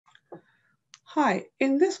Hi,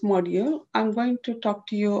 in this module, I'm going to talk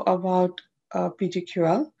to you about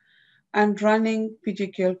PGQL and running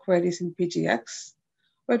PGQL queries in PGX,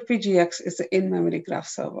 where PGX is the in-memory graph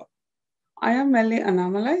server. I am Melly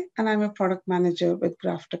Annamalai, and I'm a product manager with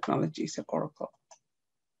Graph Technologies at Oracle.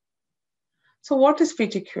 So what is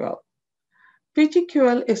PGQL?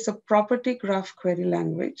 PGQL is a property graph query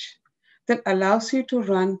language that allows you to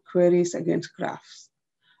run queries against graphs.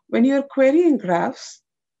 When you're querying graphs,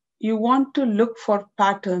 you want to look for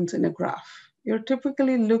patterns in a graph. You're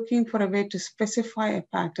typically looking for a way to specify a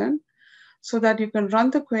pattern so that you can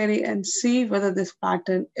run the query and see whether this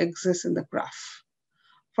pattern exists in the graph.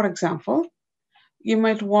 For example, you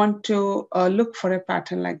might want to look for a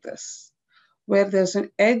pattern like this, where there's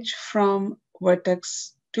an edge from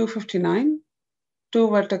vertex 259 to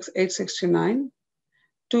vertex 869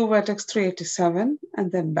 to vertex 387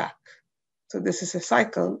 and then back. So this is a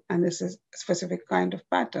cycle and this is a specific kind of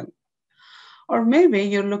pattern. Or maybe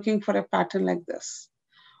you're looking for a pattern like this,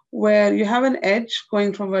 where you have an edge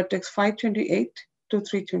going from vertex 528 to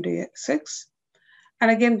 326,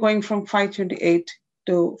 and again going from 528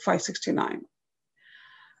 to 569.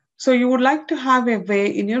 So you would like to have a way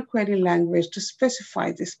in your query language to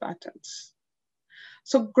specify these patterns.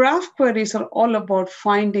 So graph queries are all about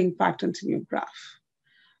finding patterns in your graph.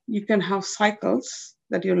 You can have cycles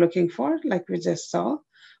that you're looking for, like we just saw,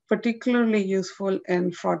 particularly useful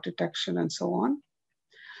in fraud detection and so on.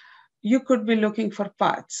 You could be looking for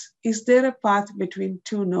paths. Is there a path between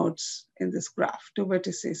two nodes in this graph, two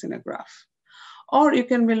vertices in a graph? Or you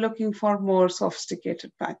can be looking for more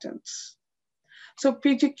sophisticated patterns. So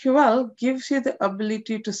PGQL gives you the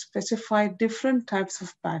ability to specify different types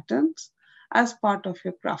of patterns as part of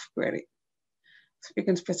your graph query. So you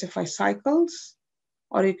can specify cycles,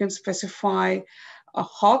 or you can specify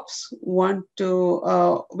hops with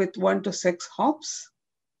 1 to 6 hops,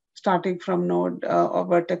 starting from node or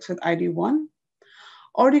vertex with ID 1.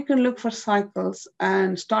 Or you can look for cycles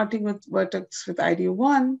and starting with vertex with ID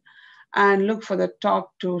 1 and look for the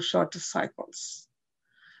top 2 shortest cycles.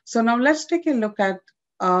 So now let's take a look at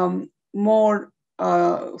more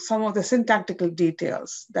some of the syntactical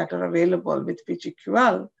details that are available with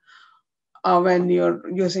PGQL when you're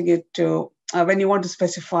using it to, when you want to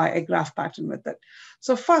specify a graph pattern with it.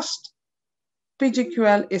 So first,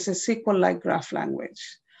 PGQL is a SQL-like graph language.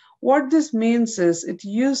 What this means is it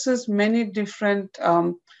uses many different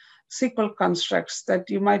SQL constructs that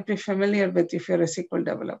you might be familiar with if you're a SQL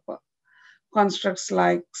developer. Constructs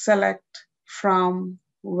like select, from,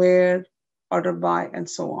 where, order by, and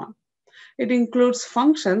so on. It includes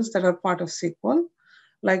functions that are part of SQL,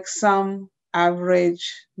 like sum,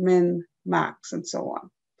 average, min, max, and so on.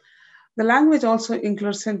 The language also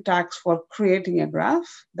includes syntax for creating a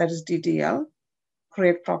graph, that is DTL,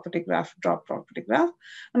 create property graph, drop property graph,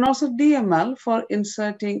 and also DML for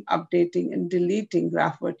inserting, updating, and deleting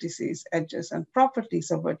graph vertices, edges, and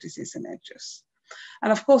properties of vertices and edges.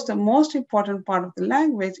 And of course, the most important part of the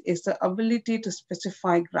language is the ability to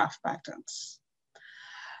specify graph patterns.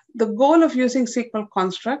 The goal of using SQL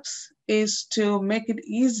constructs is to make it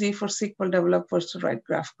easy for SQL developers to write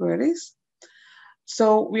graph queries.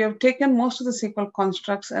 So we have taken most of the SQL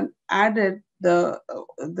constructs and added the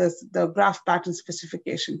graph pattern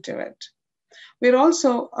specification to it. We're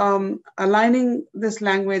also aligning this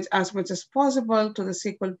language as much as possible to the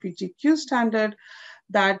SQL PGQ standard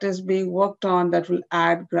that is being worked on that will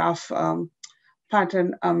add graph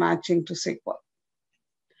pattern matching to SQL.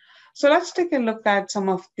 So let's take a look at some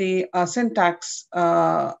of the syntax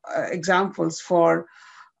examples for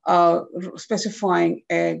specifying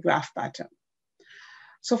a graph pattern.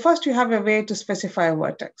 So first you have a way to specify a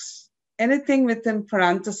vertex. Anything within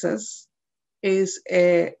parentheses is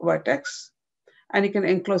a vertex, and you can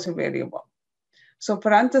enclose a variable. So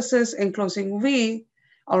parentheses enclosing V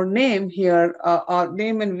or name here are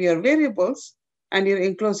name and V are variables, and you're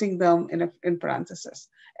enclosing them in parentheses.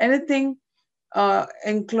 Anything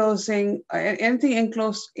enclosed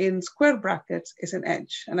in square brackets is an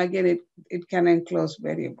edge, and again it can enclose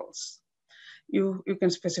variables. You can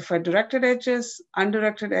specify directed edges,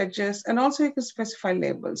 undirected edges, and also you can specify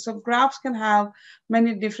labels. So graphs can have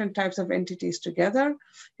many different types of entities together.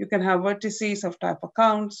 You can have vertices of type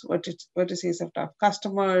accounts, vertices of type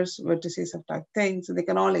customers, vertices of type things, and they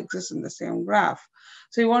can all exist in the same graph.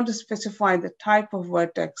 So you want to specify the type of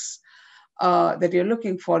vertex that you're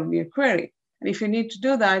looking for in your query. And if you need to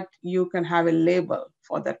do that, you can have a label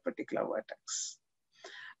for that particular vertex.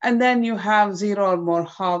 And then you have 0 or more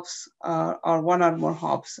hops or 1 or more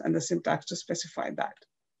hops and the syntax to specify that.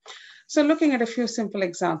 So looking at a few simple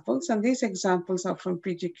examples, and these examples are from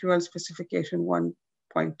PGQL specification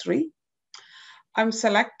 1.3. I'm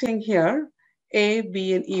selecting here A,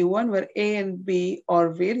 B, and E1, where A and B are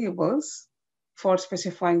variables for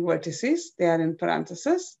specifying vertices. They are in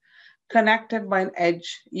parentheses, connected by an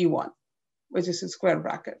edge E1, which is in square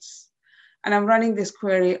brackets. And I'm running this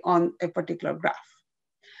query on a particular graph.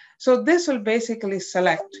 So this will basically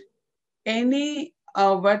select any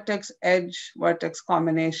vertex edge vertex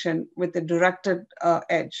combination with a directed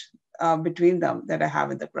edge between them that I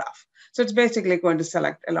have in the graph. So it's basically going to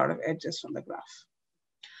select a lot of edges from the graph.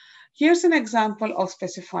 Here's an example of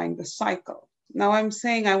specifying the cycle. Now I'm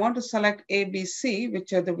saying I want to select A, B, C,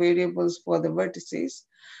 which are the variables for the vertices,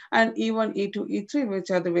 and E1, E2, E3, which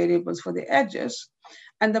are the variables for the edges.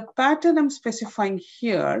 And the pattern I'm specifying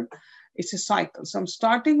here is a cycle. So I'm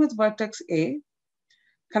starting with vertex A,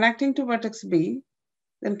 connecting to vertex B,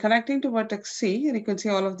 then connecting to vertex C, and you can see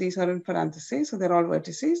all of these are in parentheses, so they're all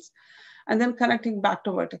vertices, and then connecting back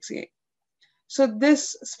to vertex A. So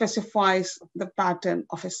this specifies the pattern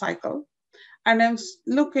of a cycle. And I'm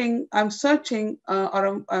searching,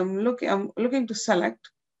 or I'm looking to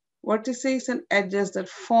select vertices and edges that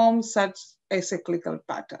form such a cyclical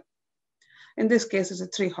pattern. In this case, it's a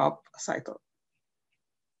 3-hop cycle.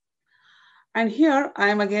 And here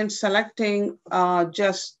I'm again selecting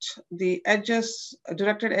just the edges,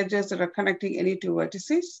 directed edges that are connecting any two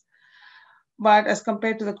vertices. But as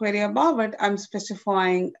compared to the query above it, I'm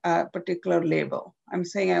specifying a particular label. I'm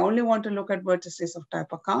saying I only want to look at vertices of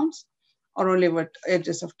type accounts or only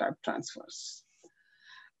edges of type transfers.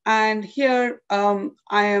 And here I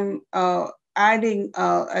am adding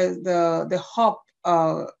the hop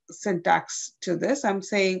syntax to this. I'm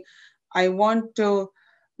saying I want to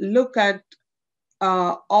look at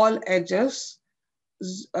all edges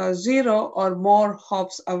 0 or more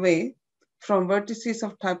hops away from vertices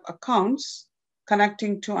of type accounts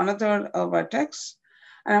connecting to another vertex.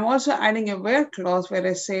 And I'm also adding a where clause where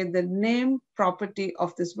I say the name property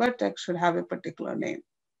of this vertex should have a particular name.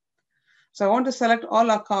 So I want to select all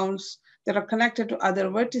accounts that are connected to other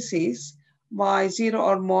vertices by 0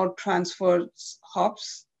 or more transfers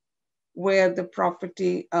hops where the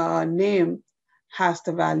property name has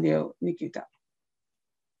the value Nikita.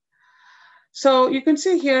 So you can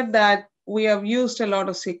see here that we have used a lot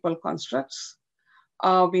of SQL constructs.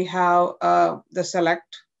 We have the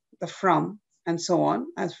select, the from, and so on,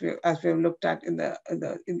 as we've looked at in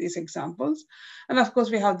these examples. And of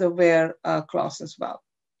course, we have the where clause as well.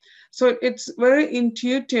 So it's very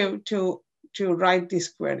intuitive to write these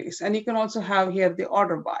queries. And you can also have here the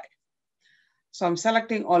order by. So I'm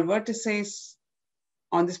selecting all vertices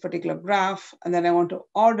on this particular graph, and then I want to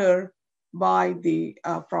order by the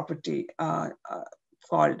property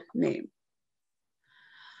called name.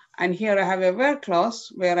 And here I have a where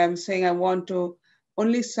clause where I'm saying I want to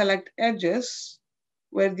only select edges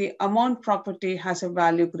where the amount property has a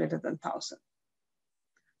value greater than 1,000.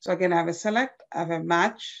 So again, I have a select, I have a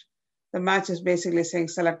match. The match is basically saying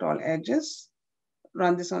select all edges,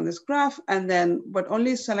 run this on this graph, and then, but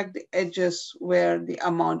only select the edges where the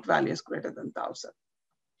amount value is greater than 1,000.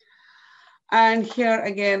 And here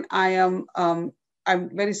again, I'm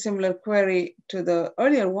very similar query to the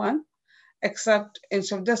earlier one, except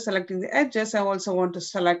instead of just selecting the edges, I also want to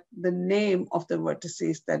select the name of the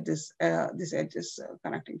vertices that this edge is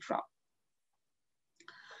connecting from.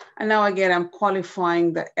 And now again, I'm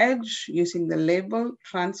qualifying the edge using the label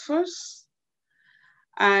transfers.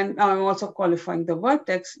 And now I'm also qualifying the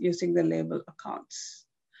vertex using the label accounts.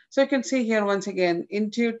 So you can see here, once again,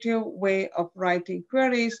 intuitive way of writing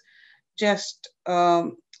queries. Just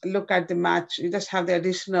look at the match. You just have the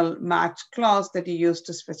additional match clause that you use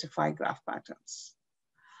to specify graph patterns.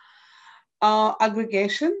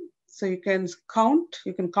 Aggregation. So you can count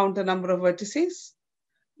the number of vertices.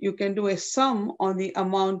 You can do a sum on the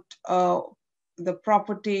amount, the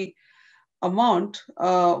property amount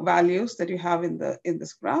values that you have in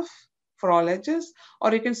this graph for all edges,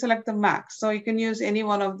 or you can select the max. So you can use any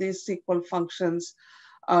one of these SQL functions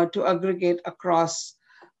to aggregate across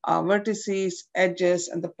vertices, edges,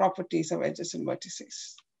 and the properties of edges and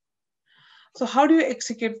vertices. So how do you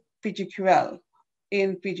execute PGQL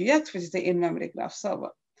in PGX, which is the in-memory graph server?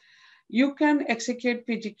 You can execute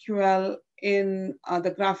PGQL in the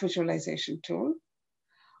graph visualization tool,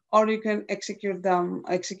 or you can execute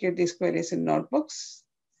these queries in notebooks,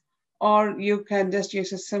 or you can just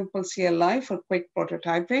use a simple CLI for quick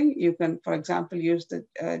prototyping. You can, for example, use the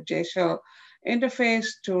JShell interface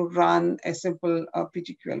to run a simple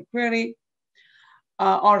PGQL query.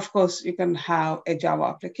 Or of course, you can have a Java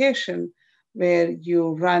application where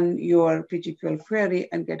you run your PGQL query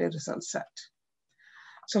and get a result set.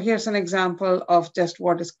 So here's an example of just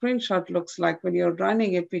what a screenshot looks like when you're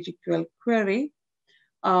running a PGQL query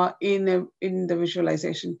in the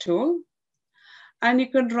visualization tool. And you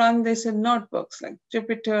can run this in notebooks like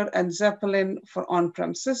Jupyter and Zeppelin for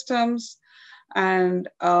on-prem systems. And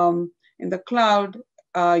in the cloud,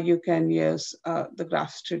 you can use the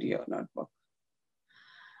Graph Studio notebook.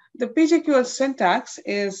 The PGQL syntax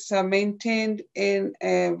is maintained in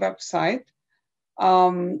a website,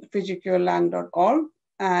 pgqlang.org,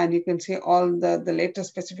 and you can see all the latest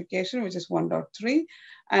specification, which is 1.3,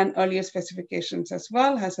 and earlier specifications as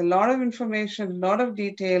well. Has a lot of information, a lot of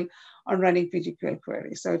detail on running PGQL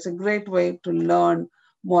queries. So it's a great way to learn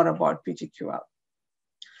more about PGQL.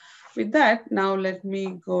 With that, now let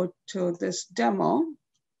me go to this demo.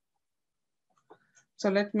 So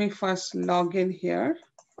let me first log in here.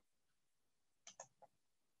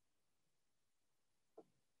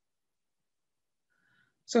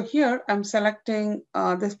 So here I'm selecting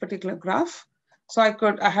this particular graph. So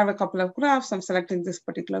I have a couple of graphs. I'm selecting this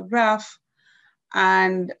particular graph.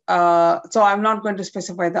 And so I'm not going to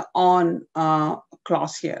specify the on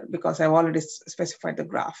clause here because I've already specified the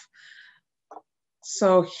graph.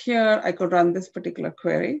 So here I could run this particular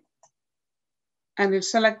query. And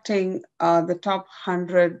it's selecting the top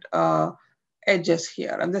 100 edges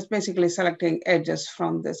here. I'm just basically selecting edges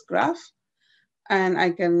from this graph. And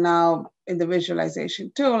I can now, in the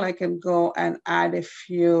visualization tool, I can go and add a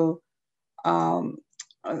few,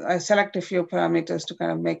 I select a few parameters to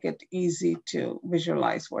kind of make it easy to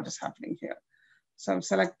visualize what is happening here. So I'm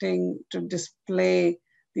selecting to display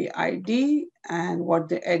the ID and what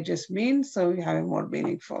the edges mean, so we have a more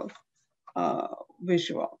meaningful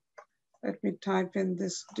visual. Let me type in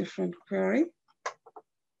this different query.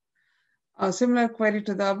 A similar query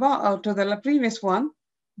to the previous one,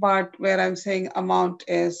 but where I'm saying amount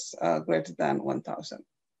is greater than 1,000.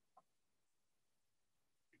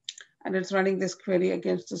 And it's running this query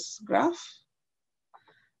against this graph.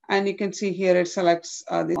 And you can see here it selects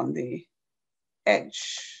on the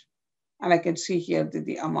edge. And I can see here that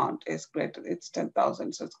the amount is greater, it's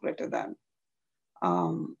 10,000, so it's greater than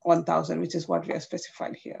 1,000, which is what we have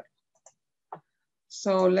specified here.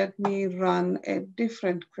 So let me run a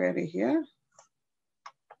different query here.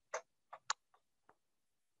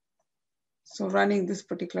 So running this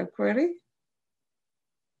particular query,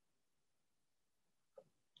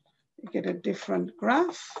 you get a different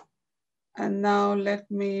graph. And now let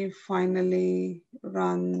me finally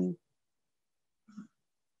run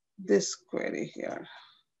this query here.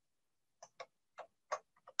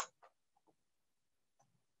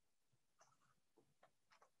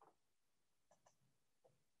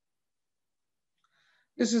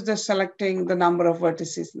 This is just selecting the number of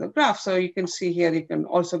vertices in the graph. So you can see here, you can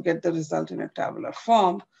also get the result in a tabular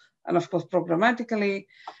form. And of course, programmatically,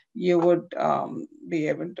 you would be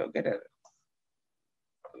able to get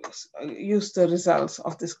use the results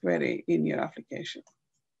of this query in your application.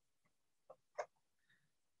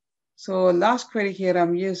 So last query here,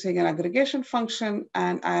 I'm using an aggregation function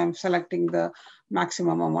and I am selecting the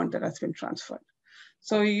maximum amount that has been transferred.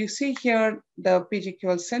 So you see here the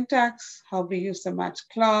PGQL syntax, how we use the match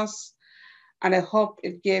clause, and I hope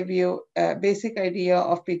it gave you a basic idea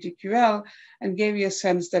of PGQL and gave you a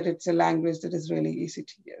sense that it's a language that is really easy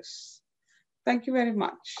to use. Thank you very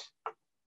much.